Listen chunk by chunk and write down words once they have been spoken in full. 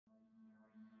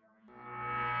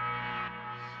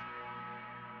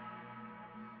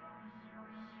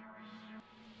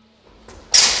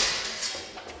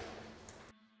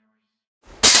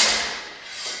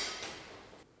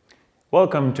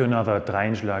Welcome to another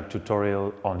Dreinschlag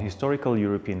tutorial on historical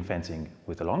European fencing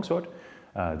with a longsword.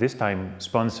 This time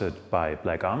sponsored by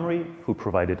Black Armory, who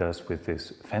provided us with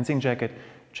this fencing jacket.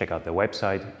 Check out their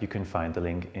website. You can find the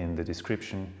link in the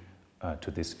description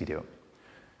to this video.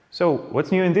 So what's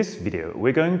new in this video?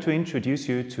 We're going to introduce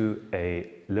you to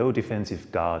a low defensive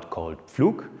guard called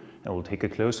Pflug, and we'll take a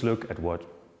close look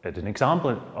at an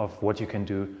example of what you can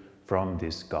do from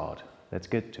this guard. Let's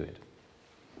get to it.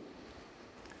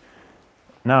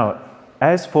 Now,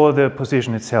 as for the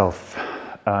position itself,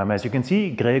 as you can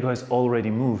see, Gregor has already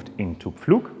moved into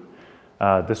Pflug.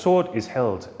 The sword is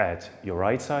held at your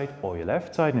right side or your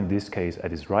left side, in this case at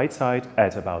his right side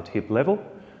at about hip level.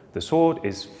 The sword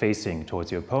is facing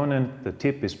towards your opponent, the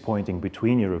tip is pointing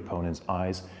between your opponent's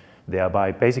eyes,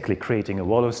 thereby basically creating a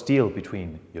wall of steel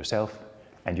between yourself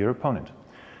and your opponent.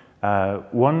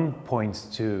 One point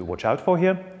to watch out for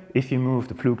here: if you move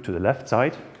the Pflug to the left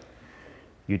side,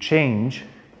 you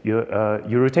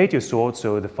rotate your sword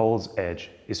so the false edge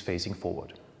is facing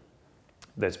forward.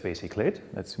 That's basically it.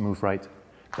 Let's move right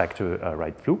back to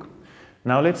right Pflug.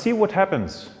 Now let's see what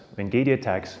happens when Gedi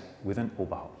attacks with an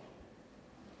Oberhau.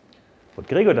 What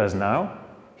Gregor does now,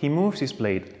 he moves his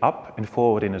blade up and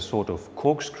forward in a sort of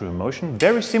corkscrew motion,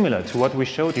 very similar to what we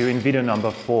showed you in video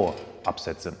number 4,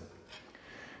 Absetzen.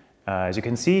 As you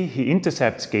can see, he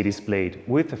intercepts Gedi's blade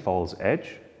with the false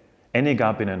edge, ending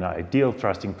up in an ideal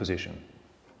thrusting position,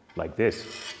 like this,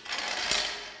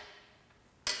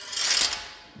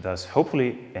 thus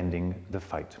hopefully ending the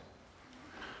fight.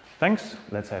 Thanks.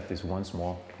 Let's have this once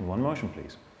more in one motion,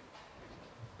 please.